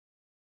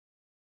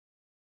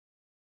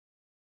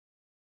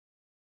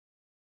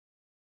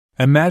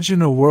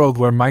Imagine a world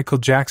where Michael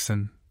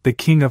Jackson, the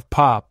king of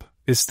pop,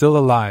 is still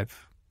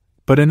alive,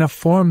 but in a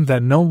form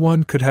that no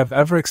one could have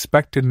ever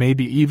expected,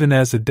 maybe even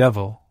as a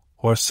devil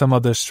or some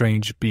other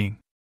strange being.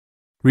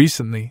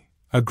 Recently,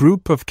 a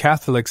group of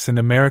Catholics in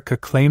America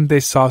claimed they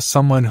saw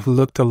someone who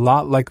looked a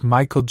lot like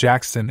Michael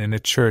Jackson in a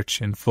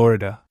church in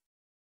Florida.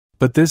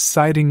 But this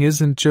sighting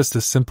isn't just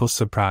a simple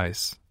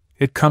surprise,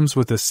 it comes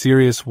with a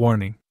serious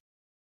warning.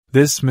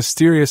 This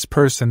mysterious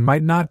person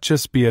might not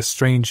just be a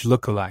strange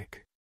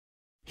look-alike.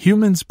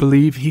 Humans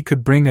believe he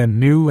could bring a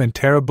new and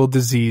terrible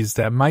disease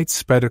that might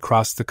spread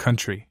across the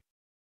country.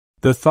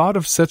 The thought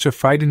of such a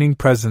frightening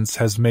presence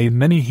has made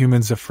many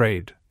humans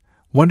afraid,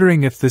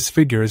 wondering if this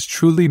figure is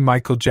truly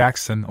Michael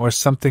Jackson or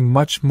something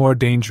much more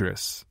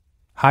dangerous,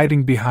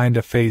 hiding behind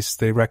a face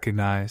they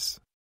recognize.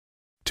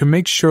 To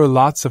make sure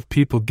lots of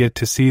people get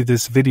to see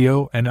this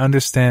video and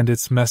understand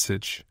its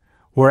message,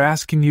 we're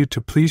asking you to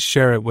please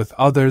share it with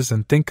others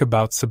and think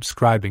about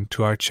subscribing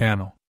to our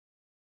channel.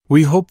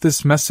 We hope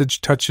this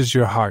message touches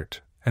your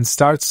heart and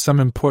starts some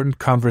important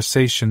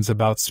conversations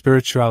about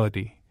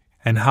spirituality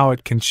and how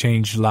it can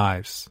change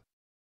lives.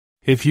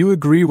 If you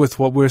agree with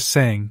what we're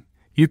saying,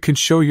 you can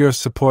show your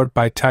support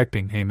by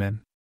typing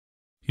Amen.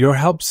 Your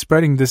help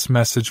spreading this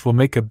message will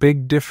make a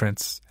big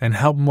difference and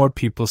help more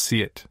people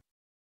see it.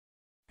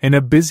 In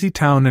a busy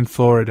town in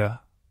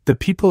Florida, the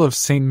people of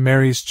St.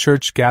 Mary's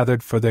Church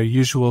gathered for their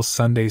usual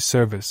Sunday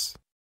service.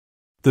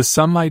 The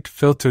sunlight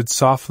filtered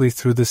softly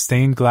through the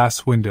stained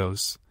glass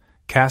windows,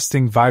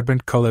 casting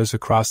vibrant colors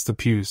across the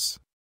pews.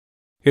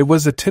 It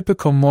was a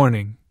typical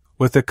morning,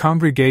 with the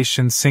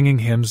congregation singing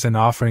hymns and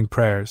offering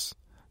prayers,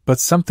 but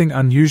something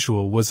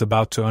unusual was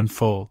about to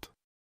unfold.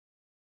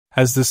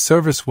 As the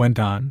service went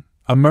on,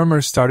 a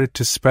murmur started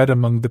to spread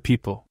among the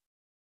people.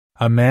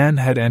 A man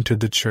had entered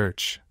the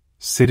church,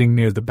 sitting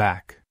near the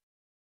back.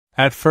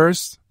 At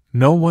first,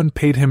 no one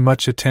paid him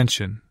much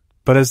attention,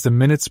 but as the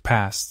minutes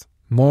passed,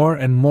 more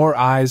and more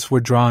eyes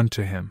were drawn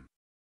to him.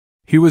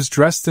 He was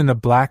dressed in a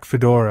black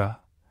fedora,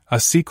 a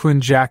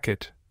sequin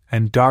jacket,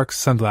 and dark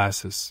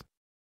sunglasses.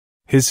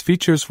 His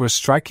features were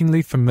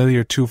strikingly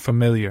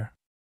familiar.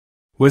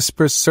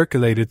 Whispers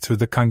circulated through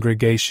the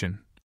congregation.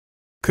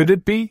 Could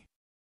it be?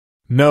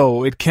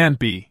 No, it can't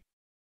be.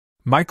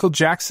 Michael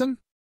Jackson?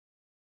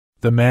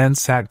 The man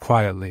sat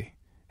quietly,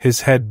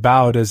 his head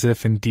bowed as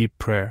if in deep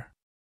prayer.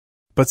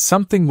 But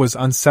something was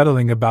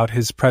unsettling about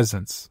his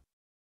presence.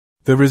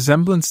 The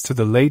resemblance to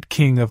the late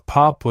king of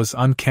pop was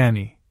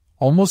uncanny,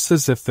 almost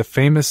as if the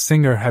famous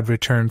singer had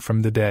returned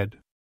from the dead.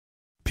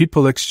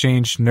 People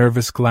exchanged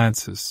nervous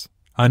glances,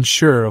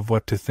 unsure of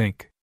what to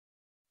think.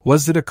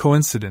 Was it a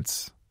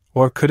coincidence,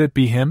 or could it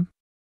be him?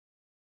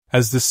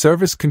 As the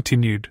service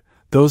continued,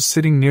 those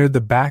sitting near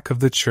the back of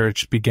the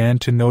church began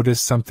to notice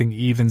something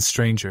even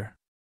stranger.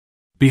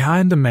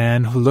 Behind the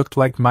man who looked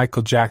like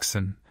Michael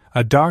Jackson,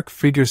 a dark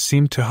figure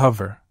seemed to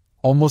hover,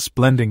 almost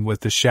blending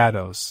with the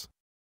shadows.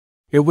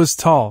 It was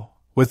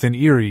tall, with an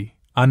eerie,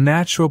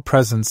 unnatural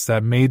presence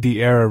that made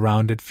the air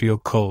around it feel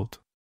cold.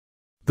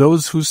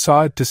 Those who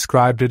saw it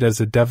described it as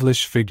a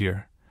devilish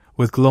figure,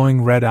 with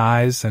glowing red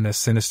eyes and a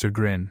sinister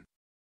grin.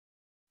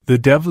 The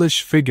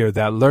devilish figure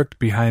that lurked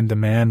behind the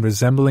man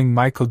resembling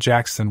Michael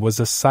Jackson was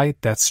a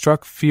sight that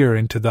struck fear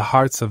into the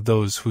hearts of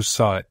those who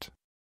saw it.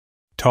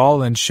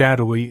 Tall and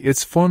shadowy,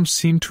 its form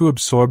seemed to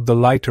absorb the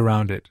light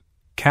around it,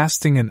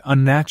 casting an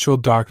unnatural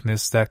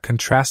darkness that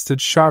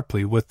contrasted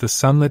sharply with the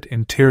sunlit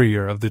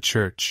interior of the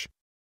church.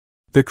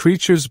 The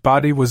creature's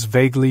body was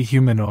vaguely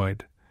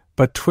humanoid,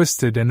 but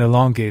twisted and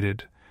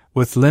elongated,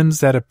 with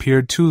limbs that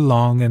appeared too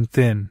long and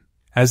thin,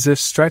 as if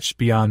stretched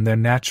beyond their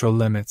natural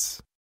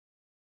limits.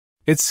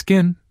 Its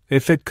skin,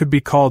 if it could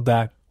be called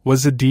that,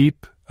 was a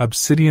deep,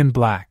 obsidian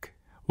black,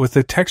 with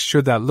a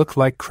texture that looked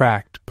like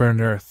cracked,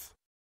 burnt earth.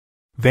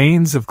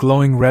 Veins of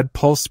glowing red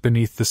pulsed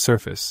beneath the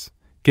surface,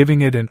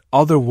 giving it an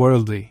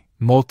otherworldly,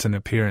 molten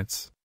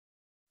appearance.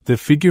 The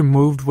figure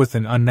moved with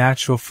an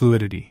unnatural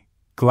fluidity,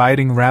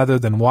 gliding rather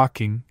than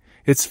walking,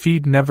 its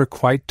feet never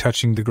quite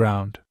touching the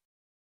ground.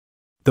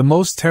 The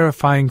most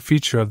terrifying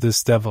feature of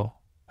this devil,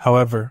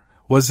 however,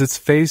 was its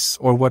face,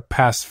 or what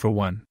passed for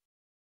one.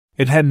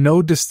 It had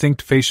no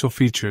distinct facial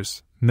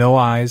features, no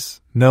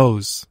eyes,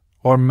 nose,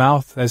 or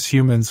mouth as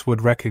humans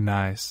would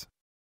recognize.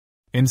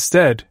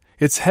 Instead,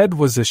 its head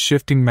was a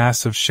shifting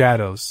mass of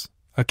shadows,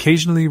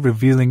 occasionally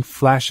revealing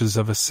flashes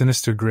of a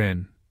sinister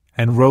grin,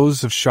 and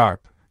rows of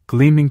sharp,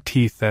 gleaming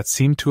teeth that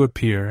seemed to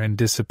appear and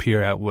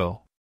disappear at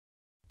will.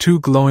 Two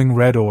glowing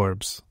red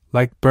orbs,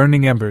 like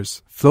burning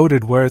embers,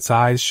 floated where its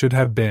eyes should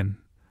have been,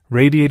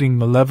 radiating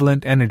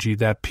malevolent energy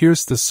that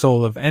pierced the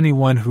soul of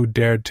anyone who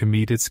dared to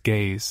meet its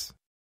gaze.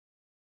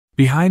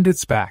 Behind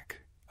its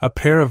back, a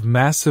pair of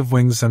massive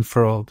wings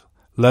unfurled,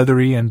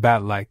 leathery and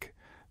bat-like,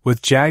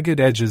 with jagged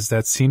edges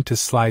that seemed to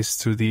slice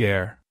through the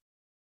air.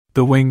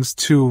 The wings,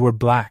 too, were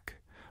black,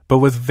 but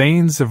with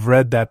veins of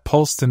red that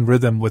pulsed in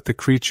rhythm with the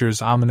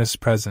creature's ominous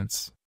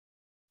presence.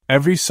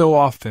 Every so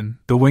often,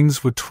 the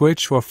wings would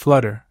twitch or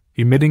flutter,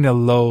 emitting a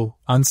low,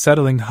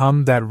 unsettling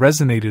hum that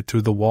resonated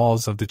through the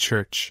walls of the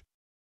church.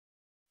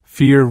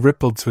 Fear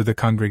rippled through the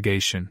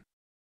congregation.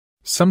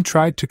 Some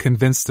tried to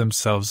convince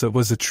themselves it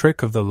was a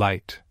trick of the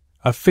light,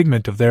 a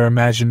figment of their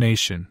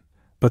imagination,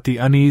 but the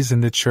unease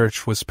in the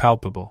church was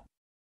palpable.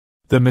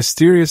 The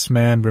mysterious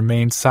man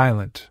remained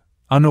silent,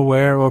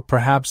 unaware or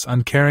perhaps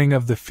uncaring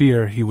of the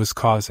fear he was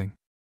causing.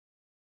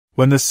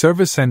 When the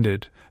service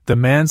ended, the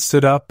man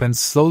stood up and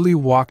slowly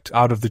walked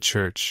out of the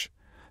church,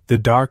 the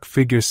dark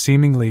figure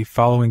seemingly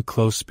following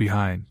close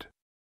behind.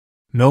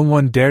 No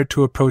one dared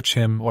to approach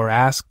him or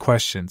ask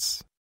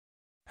questions.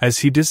 As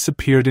he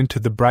disappeared into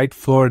the bright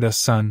Florida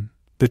sun,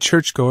 the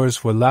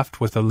churchgoers were left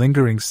with a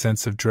lingering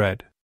sense of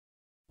dread.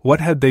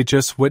 What had they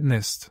just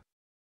witnessed?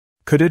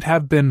 Could it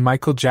have been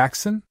Michael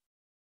Jackson?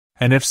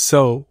 And if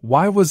so,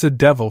 why was a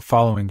devil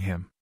following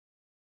him?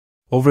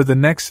 Over the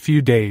next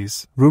few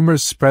days,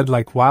 rumors spread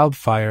like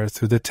wildfire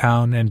through the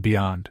town and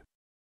beyond.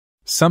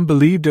 Some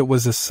believed it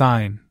was a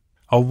sign,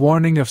 a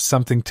warning of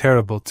something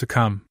terrible to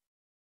come.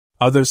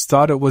 Others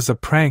thought it was a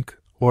prank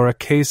or a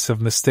case of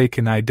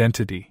mistaken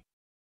identity.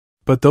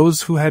 But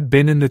those who had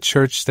been in the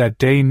church that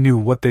day knew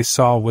what they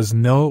saw was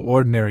no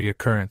ordinary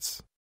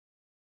occurrence.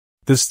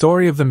 The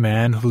story of the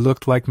man who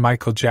looked like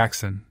Michael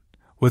Jackson,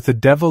 with the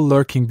devil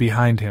lurking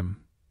behind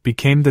him,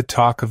 became the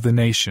talk of the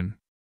nation.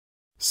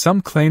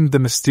 Some claimed the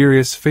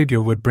mysterious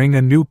figure would bring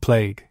a new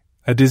plague,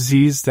 a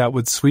disease that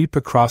would sweep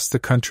across the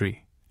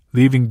country,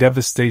 leaving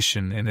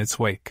devastation in its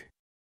wake.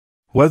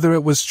 Whether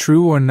it was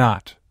true or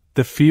not,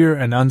 the fear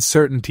and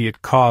uncertainty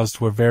it caused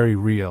were very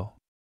real.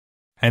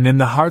 And in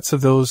the hearts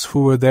of those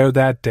who were there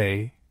that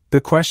day,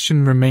 the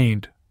question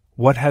remained,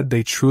 what had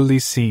they truly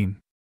seen?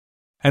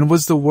 And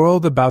was the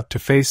world about to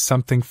face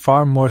something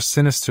far more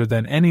sinister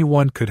than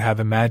anyone could have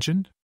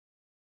imagined?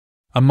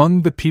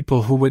 Among the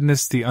people who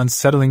witnessed the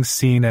unsettling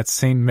scene at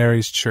St.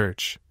 Mary's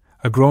Church,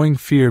 a growing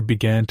fear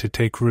began to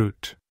take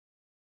root.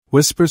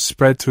 Whispers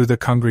spread through the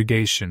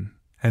congregation,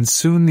 and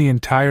soon the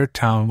entire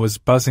town was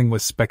buzzing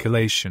with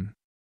speculation.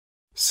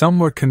 Some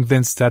were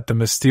convinced that the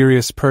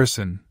mysterious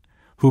person,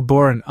 who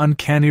bore an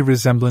uncanny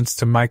resemblance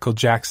to Michael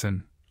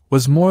Jackson,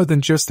 was more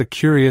than just a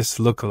curious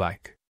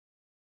look-alike.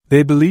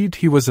 They believed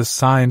he was a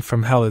sign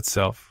from hell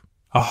itself,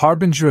 a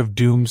harbinger of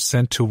doom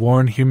sent to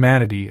warn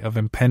humanity of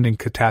impending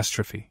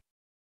catastrophe.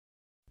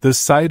 The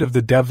sight of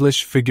the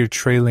devilish figure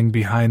trailing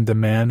behind the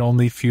man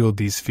only fueled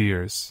these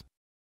fears.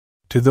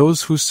 To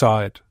those who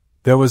saw it,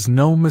 there was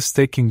no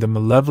mistaking the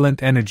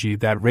malevolent energy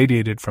that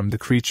radiated from the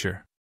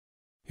creature.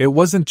 It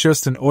wasn't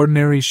just an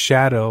ordinary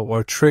shadow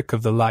or trick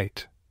of the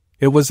light.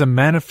 It was a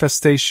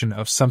manifestation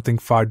of something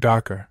far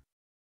darker.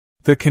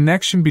 The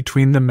connection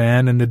between the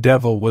man and the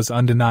devil was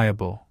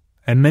undeniable,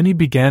 and many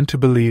began to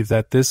believe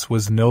that this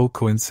was no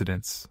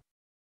coincidence.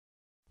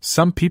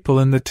 Some people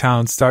in the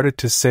town started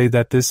to say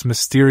that this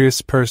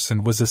mysterious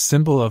person was a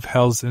symbol of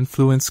hell's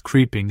influence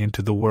creeping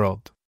into the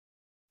world.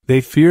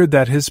 They feared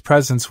that his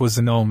presence was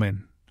an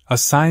omen, a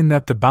sign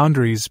that the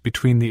boundaries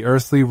between the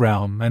earthly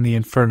realm and the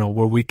infernal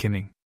were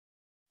weakening.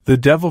 The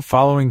devil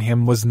following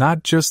him was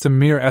not just a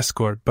mere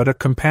escort but a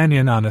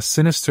companion on a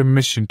sinister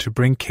mission to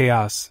bring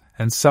chaos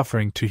and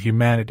suffering to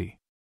humanity.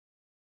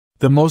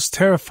 The most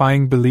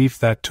terrifying belief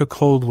that took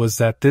hold was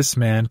that this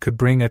man could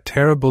bring a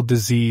terrible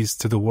disease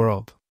to the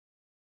world.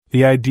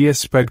 The idea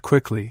spread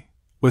quickly,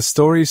 with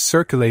stories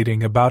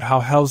circulating about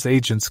how hell's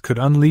agents could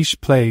unleash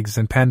plagues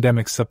and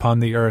pandemics upon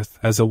the earth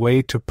as a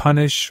way to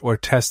punish or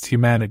test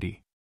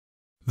humanity.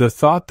 The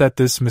thought that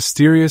this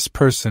mysterious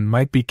person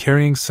might be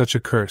carrying such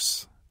a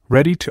curse,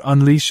 ready to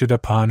unleash it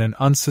upon an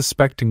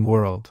unsuspecting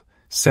world,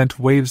 sent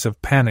waves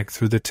of panic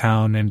through the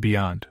town and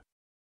beyond.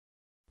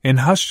 In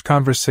hushed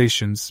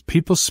conversations,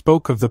 people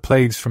spoke of the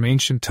plagues from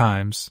ancient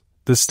times,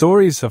 the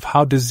stories of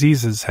how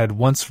diseases had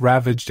once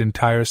ravaged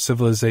entire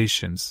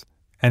civilizations,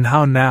 and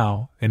how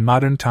now, in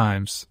modern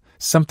times,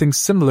 something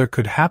similar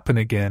could happen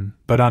again,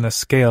 but on a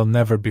scale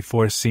never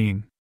before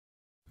seen.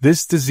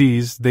 This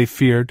disease, they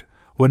feared,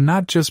 would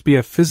not just be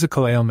a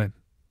physical ailment,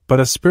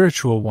 but a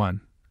spiritual one,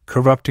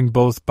 corrupting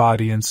both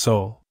body and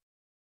soul.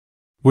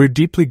 We're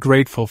deeply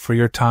grateful for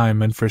your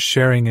time and for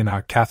sharing in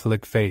our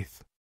Catholic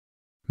faith.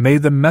 May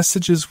the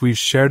messages we've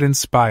shared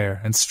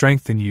inspire and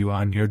strengthen you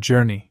on your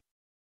journey.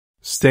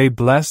 Stay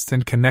blessed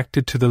and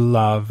connected to the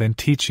love and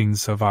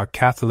teachings of our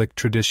Catholic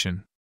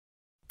tradition.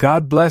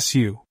 God bless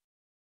you.